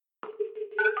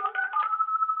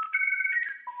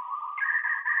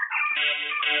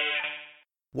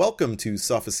Welcome to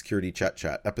Sophos Security Chat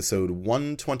Chat, episode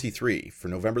 123 for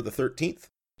November the 13th,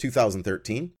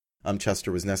 2013. I'm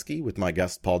Chester Wisniewski with my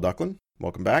guest Paul Ducklin.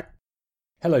 Welcome back.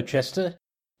 Hello, Chester.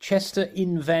 Chester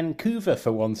in Vancouver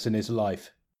for once in his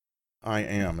life. I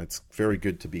am. It's very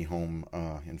good to be home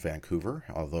in Vancouver,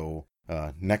 although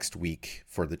next week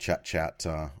for the Chat Chat,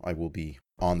 I will be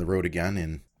on the road again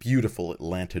in beautiful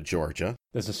Atlanta, Georgia.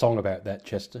 There's a song about that,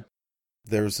 Chester.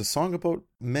 There's a song about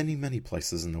many, many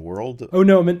places in the world. Oh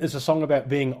no, I meant there's a song about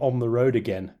being on the road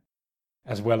again,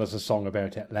 as well as a song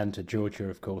about Atlanta, Georgia,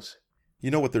 of course.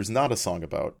 You know what there's not a song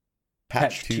about?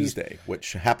 Patch Tuesday,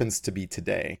 which happens to be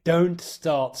today. Don't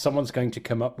start. Someone's going to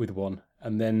come up with one,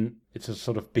 and then it's a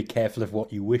sort of be careful of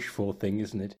what you wish for thing,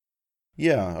 isn't it?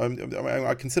 Yeah,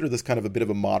 I consider this kind of a bit of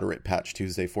a moderate Patch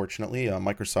Tuesday, fortunately.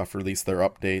 Microsoft released their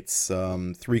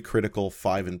updates, 3 critical,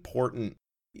 5 important.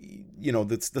 You know,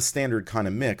 that's the standard kind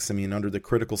of mix. I mean, under the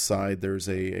critical side, there's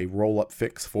a roll-up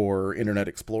fix for Internet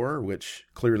Explorer, which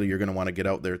clearly you're going to want to get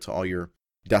out there to all your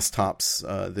desktops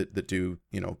that do,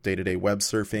 day-to-day web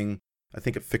surfing. I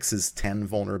think it fixes 10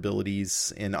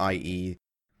 vulnerabilities in IE.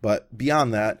 But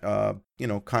beyond that,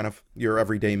 kind of your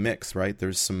everyday mix, right?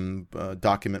 There's some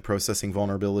document processing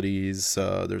vulnerabilities.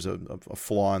 There's a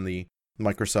flaw in the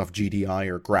Microsoft GDI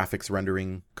or graphics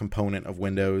rendering component of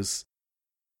Windows.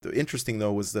 The interesting,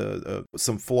 though, was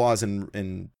some flaws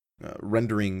in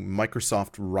rendering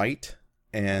Microsoft Write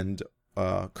and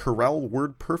Corel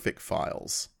WordPerfect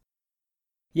files.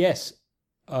 Yes.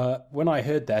 When I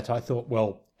heard that, I thought,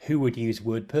 well, who would use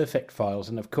WordPerfect files?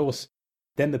 And of course,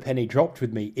 then the penny dropped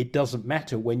with me. It doesn't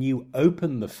matter. When you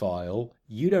open the file,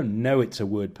 you don't know it's a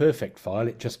WordPerfect file.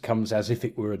 It just comes as if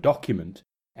it were a document.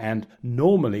 And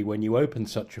normally when you open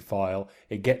such a file,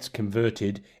 it gets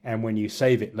converted, and when you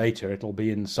save it later, it'll be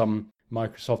in some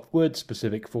Microsoft Word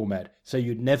specific format, so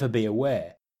you'd never be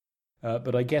aware.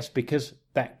 But I guess because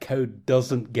that code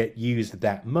doesn't get used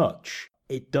that much,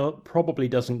 it probably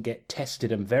doesn't get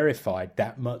tested and verified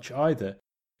that much either.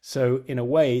 So in a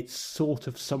way, it's sort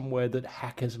of somewhere that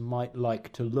hackers might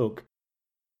like to look.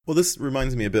 Well, this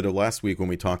reminds me a bit of last week when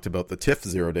we talked about the TIFF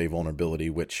zero-day vulnerability,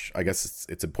 which I guess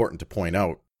it's important to point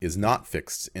out is not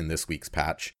fixed in this week's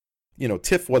patch.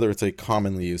 TIFF, whether it's a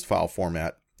commonly used file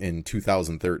format in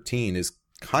 2013, is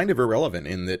kind of irrelevant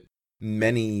in that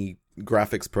many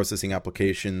graphics processing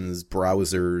applications,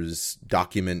 browsers,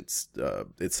 documents,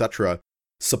 etc.,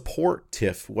 support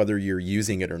TIFF whether you're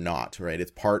using it or not, right? It's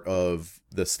part of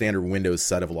the standard Windows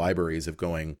set of libraries of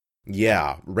going,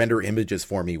 yeah, render images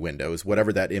for me, Windows,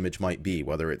 whatever that image might be,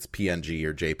 whether it's PNG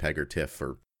or JPEG or TIFF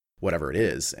or whatever it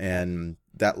is. And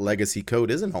that legacy code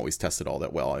isn't always tested all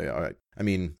that well. I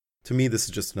mean, to me, this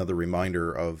is just another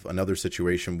reminder of another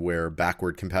situation where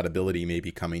backward compatibility may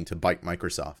be coming to bite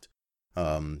Microsoft.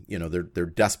 They're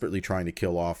desperately trying to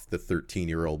kill off the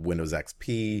 13-year-old Windows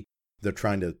XP. They're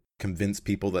trying to convince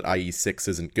people that IE6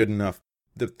 isn't good enough.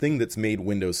 The thing that's made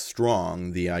Windows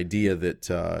strong, the idea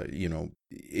that,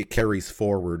 it carries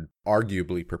forward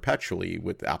arguably perpetually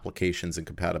with applications and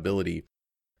compatibility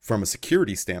from a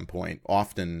security standpoint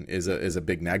often is a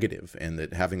big negative, and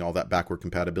that having all that backward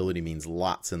compatibility means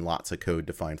lots and lots of code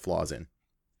to find flaws in.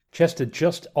 Chester,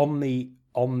 just on the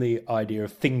idea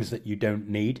of things that you don't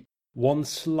need, one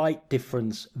slight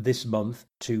difference this month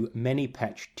to many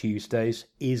Patch Tuesdays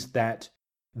is that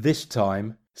this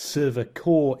time server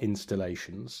core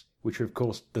installations, which are of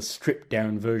course the stripped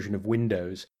down version of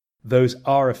Windows, those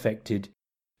are affected.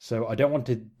 So I don't want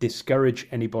to discourage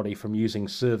anybody from using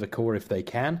server core if they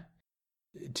can.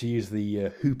 To use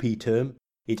the hoopy term,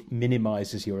 it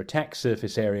minimizes your attack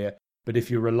surface area. But if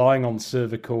you're relying on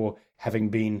server core having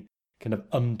been kind of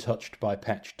untouched by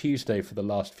Patch Tuesday for the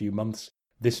last few months,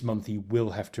 this month you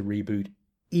will have to reboot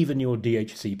even your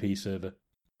DHCP server.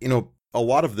 A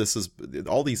lot of this is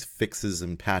all these fixes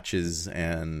and patches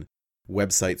and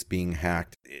websites being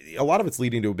hacked. A lot of it's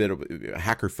leading to a bit of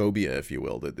hacker phobia, if you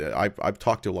will. I've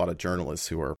talked to a lot of journalists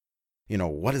who are,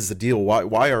 what is the deal?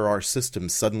 Why are our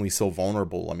systems suddenly so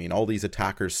vulnerable? I mean, all these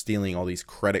attackers stealing all these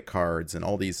credit cards and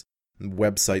all these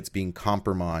websites being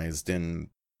compromised. And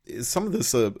is some of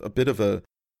this a bit of an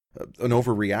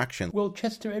overreaction? Well,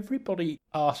 Chester, everybody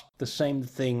asked the same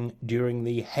thing during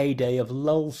the heyday of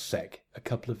lulzsec a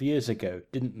couple of years ago,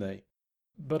 didn't they?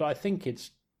 But I think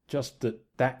it's just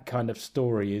that kind of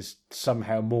story is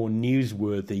somehow more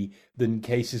newsworthy than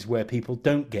cases where people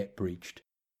don't get breached.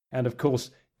 And of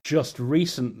course, just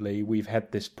recently we've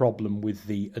had this problem with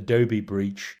the Adobe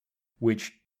breach,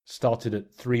 which started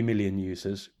at 3 million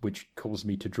users, which caused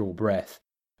me to draw breath,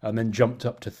 and then jumped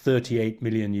up to 38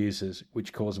 million users,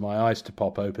 which caused my eyes to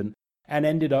pop open, and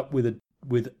ended up with a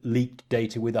with leaked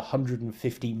data with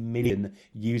 150 million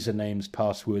usernames,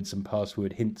 passwords, and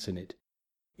password hints in it.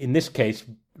 In this case,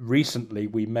 recently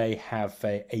we may have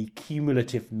a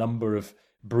cumulative number of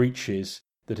breaches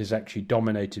that is actually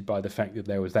dominated by the fact that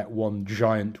there was that one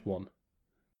giant one.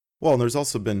 Well, and there's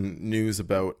also been news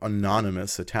about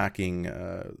Anonymous attacking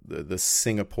the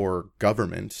Singapore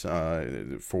government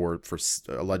for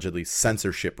allegedly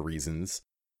censorship reasons,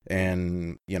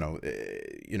 and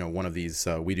one of these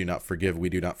 "we do not forgive, we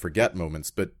do not forget" moments.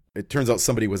 But it turns out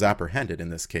somebody was apprehended in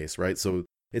this case, right? So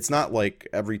it's not like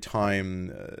every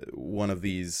time one of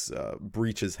these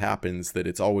breaches happens that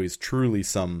it's always truly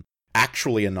some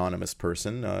actually anonymous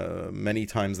person. Many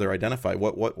times they're identified.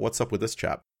 What's up with this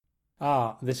chap?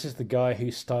 This is the guy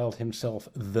who styled himself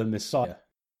the Messiah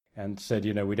and said,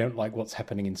 we don't like what's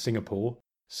happening in Singapore,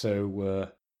 so,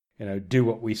 do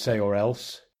what we say or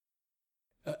else.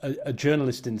 A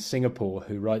journalist in Singapore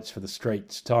who writes for the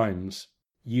Straits Times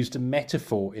used a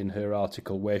metaphor in her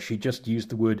article where she just used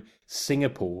the word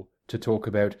Singapore to talk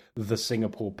about the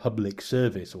Singapore Public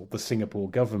Service or the Singapore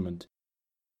government.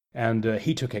 And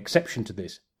he took exception to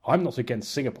this. I'm not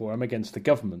against Singapore, I'm against the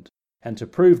government. And to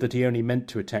prove that he only meant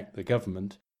to attack the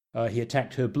government, he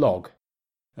attacked her blog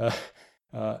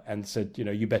and said,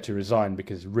 you better resign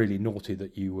because it's really naughty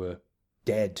that you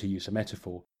dared to use a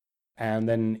metaphor. And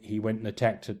then he went and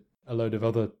attacked a load of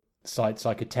other sites,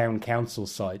 like a town council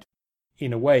site.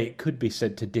 In a way, it could be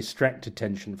said to distract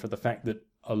attention for the fact that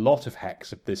a lot of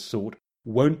hacks of this sort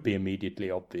won't be immediately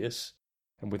obvious.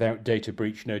 And without data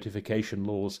breach notification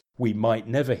laws, we might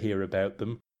never hear about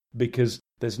them, because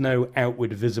there's no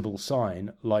outward visible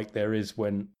sign like there is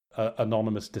when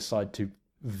Anonymous decide to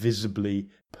visibly,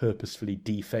 purposefully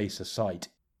deface a site.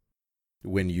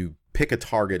 When you pick a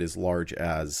target as large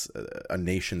as a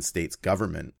nation-state's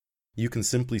government, you can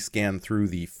simply scan through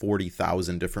the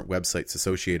 40,000 different websites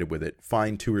associated with it,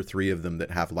 find 2 or 3 of them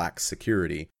that have lax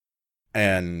security,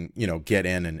 and get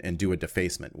in and do a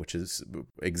defacement, which is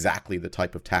exactly the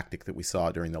type of tactic that we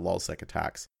saw during the LulzSec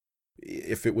attacks.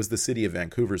 If it was the city of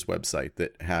Vancouver's website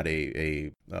that had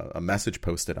a message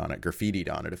posted on it,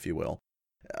 graffitied on it, if you will,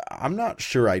 I'm not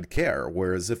sure I'd care.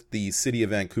 Whereas if the city of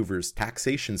Vancouver's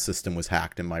taxation system was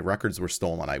hacked and my records were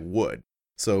stolen, I would.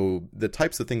 So the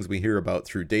types of things we hear about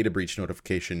through data breach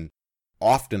notification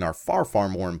often are far, far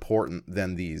more important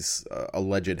than these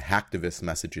alleged hacktivist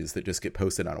messages that just get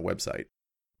posted on a website.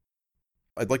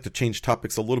 I'd like to change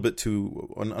topics a little bit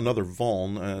to another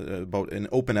vuln about an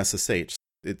OpenSSH.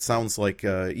 It sounds like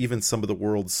even some of the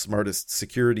world's smartest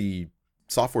security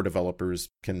software developers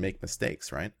can make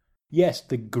mistakes, right? Yes,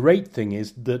 the great thing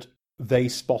is that they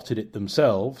spotted it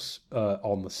themselves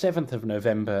on the 7th of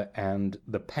November, and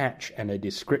the patch and a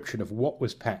description of what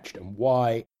was patched and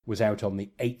why was out on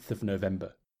the 8th of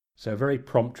November. So a very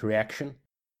prompt reaction.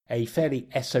 A fairly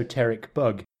esoteric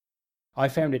bug. I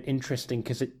found it interesting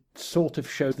because it sort of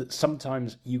shows that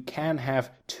sometimes you can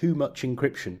have too much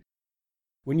encryption.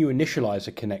 When you initialize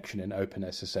a connection in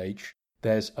OpenSSH,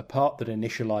 there's a part that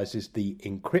initializes the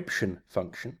encryption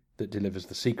function that delivers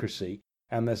the secrecy,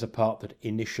 and there's a part that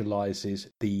initializes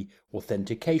the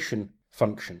authentication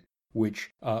function, which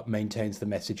maintains the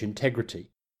message integrity.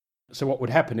 So what would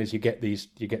happen is you get the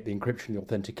encryption and the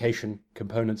authentication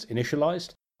components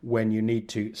initialized. When you need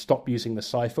to stop using the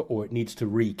cipher or it needs to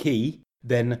rekey,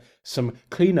 then some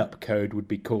cleanup code would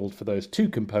be called for those 2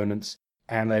 components,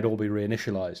 and they'd all be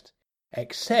reinitialized.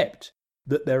 Except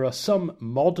that there are some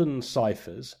modern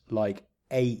ciphers, like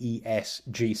AES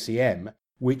GCM,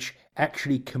 which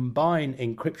actually combine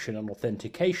encryption and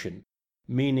authentication,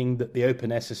 meaning that the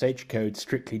OpenSSH code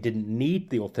strictly didn't need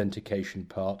the authentication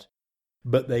part,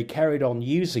 but they carried on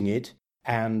using it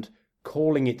and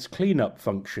calling its cleanup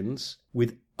functions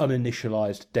with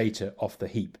uninitialized data off the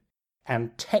heap.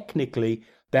 And technically,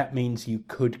 that means you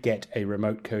could get a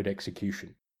remote code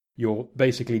execution. You're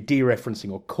basically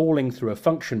dereferencing or calling through a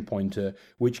function pointer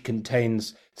which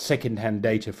contains second-hand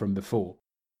data from before.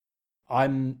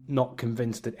 I'm not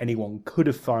convinced that anyone could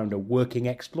have found a working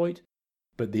exploit,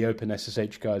 but the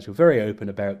OpenSSH guys were very open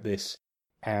about this,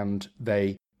 and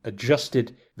they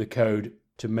adjusted the code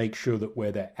to make sure that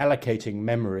where they're allocating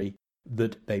memory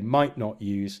that they might not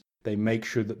use, they make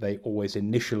sure that they always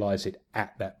initialize it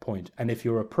at that point. And if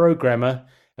you're a programmer,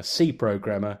 a C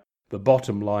programmer, the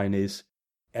bottom line is,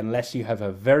 unless you have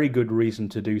a very good reason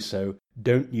to do so,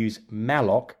 don't use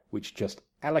malloc, which just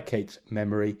allocates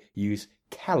memory, use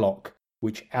calloc,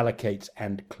 which allocates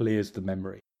and clears the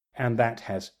memory. And that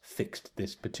has fixed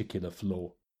this particular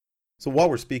flaw. So while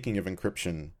we're speaking of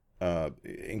encryption,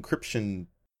 encryption,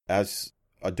 as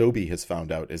Adobe has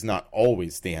found out, is not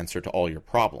always the answer to all your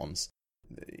problems.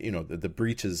 You know, the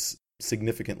breaches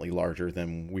significantly larger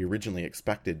than we originally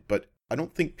expected, but I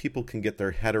don't think people can get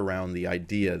their head around the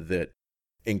idea that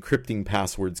encrypting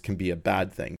passwords can be a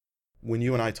bad thing. When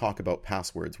you and I talk about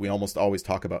passwords, we almost always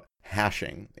talk about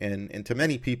hashing. And to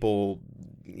many people,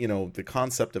 the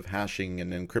concept of hashing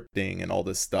and encrypting and all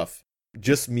this stuff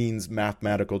just means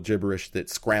mathematical gibberish that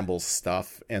scrambles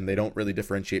stuff, and they don't really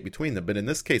differentiate between them. But in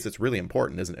this case, it's really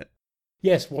important, isn't it?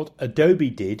 Yes, what Adobe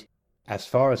did, as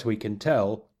far as we can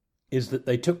tell, is that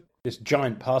they took this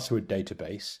giant password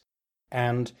database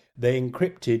and they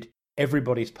encrypted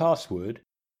everybody's password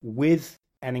with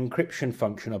an encryption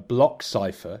function, a block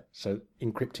cipher, so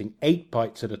encrypting 8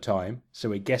 bytes at a time, so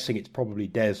we're guessing it's probably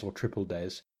DES or triple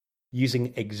DES,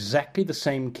 using exactly the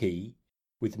same key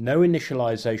with no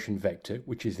initialization vector,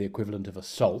 which is the equivalent of a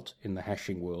salt in the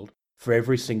hashing world, for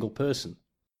every single person.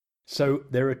 So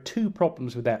there are 2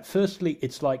 problems with that. Firstly,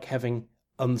 it's like having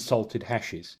unsalted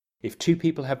hashes. If 2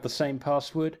 people have the same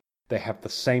password, they have the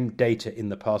same data in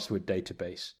the password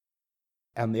database.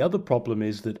 And the other problem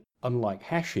is that, unlike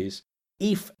hashes,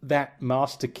 if that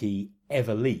master key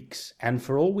ever leaks, and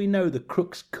for all we know, the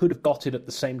crooks could have got it at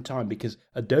the same time because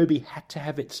Adobe had to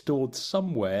have it stored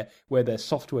somewhere where their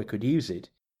software could use it.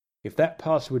 If that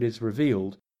password is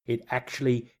revealed, it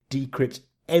actually decrypts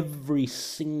every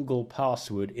single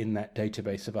password in that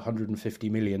database of 150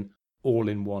 million all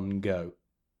in one go.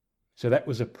 So that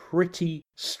was a pretty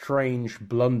strange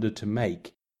blunder to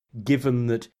make, given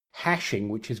that hashing,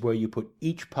 which is where you put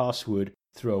each password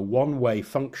through a one-way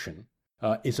function,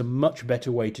 is a much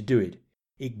better way to do it.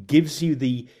 It gives you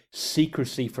the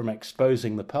secrecy from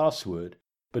exposing the password,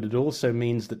 but it also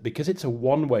means that because it's a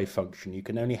one-way function, you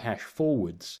can only hash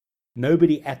forwards.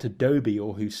 Nobody at Adobe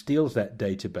or who steals that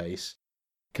database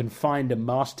can find a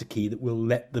master key that will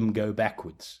let them go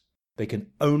backwards. They can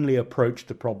only approach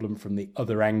the problem from the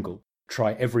other angle,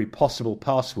 try every possible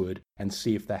password and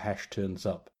see if the hash turns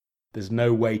up. There's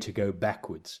no way to go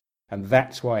backwards. And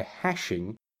that's why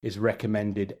hashing is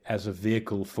recommended as a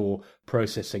vehicle for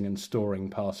processing and storing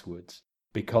passwords,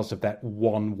 because of that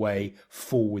one-way,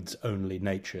 forwards-only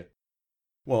nature.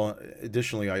 Well,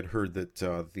 additionally, I'd heard that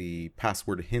the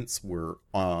password hints were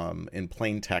in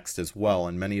plain text as well,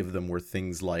 and many of them were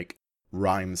things like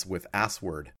rhymes with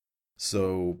assword.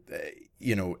 So,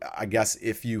 I guess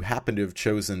if you happen to have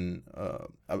chosen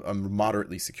a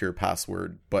moderately secure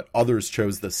password, but others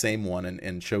chose the same one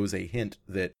and chose a hint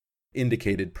that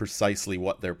indicated precisely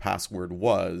what their password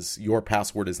was, your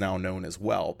password is now known as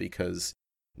well, because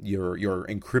your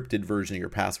encrypted version of your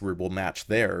password will match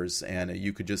theirs, and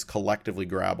you could just collectively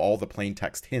grab all the plain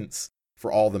text hints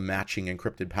for all the matching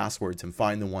encrypted passwords and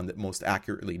find the one that most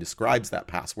accurately describes that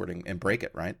password and break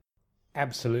it, right?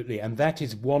 Absolutely, and that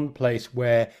is one place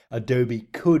where Adobe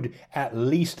could at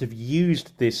least have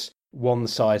used this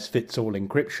one-size-fits-all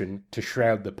encryption to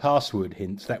shroud the password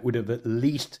hints. That would have at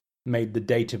least made the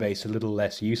database a little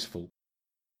less useful.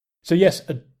 So yes,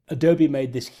 Adobe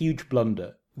made this huge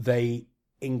blunder. They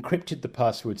encrypted the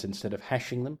passwords instead of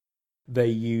hashing them. They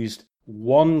used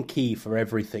one key for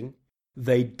everything.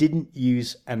 They didn't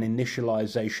use an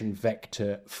initialization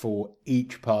vector for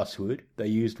each password. They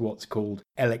used what's called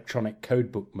electronic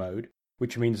codebook mode,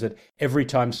 which means that every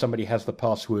time somebody has the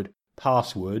password,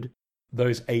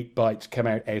 those 8 bytes come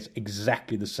out as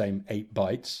exactly the same 8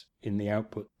 bytes in the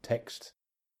output text.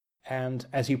 And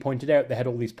as you pointed out, they had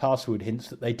all these password hints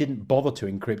that they didn't bother to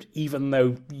encrypt, even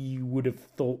though you would have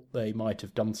thought they might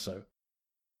have done so.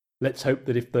 Let's hope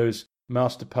that if those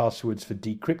master passwords for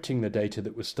decrypting the data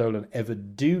that was stolen ever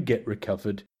do get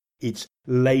recovered, it's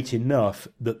late enough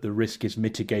that the risk is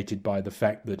mitigated by the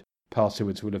fact that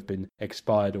passwords will have been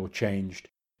expired or changed,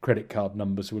 credit card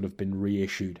numbers will have been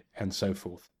reissued, and so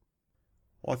forth.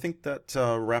 Well, I think that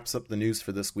wraps up the news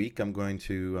for this week. I'm going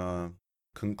to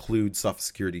conclude Sophos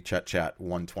Security Chat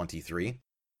 123.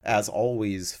 As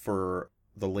always, for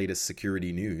the latest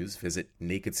security news, visit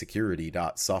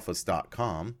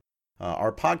nakedsecurity.sophos.com.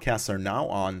 Our podcasts are now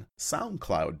on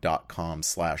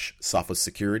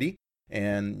soundcloud.com/sophossecurity,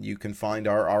 and you can find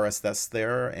our RSS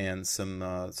there and some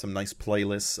nice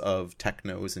playlists of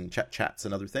technos and chats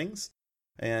and other things.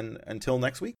 And until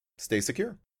next week, stay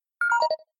secure.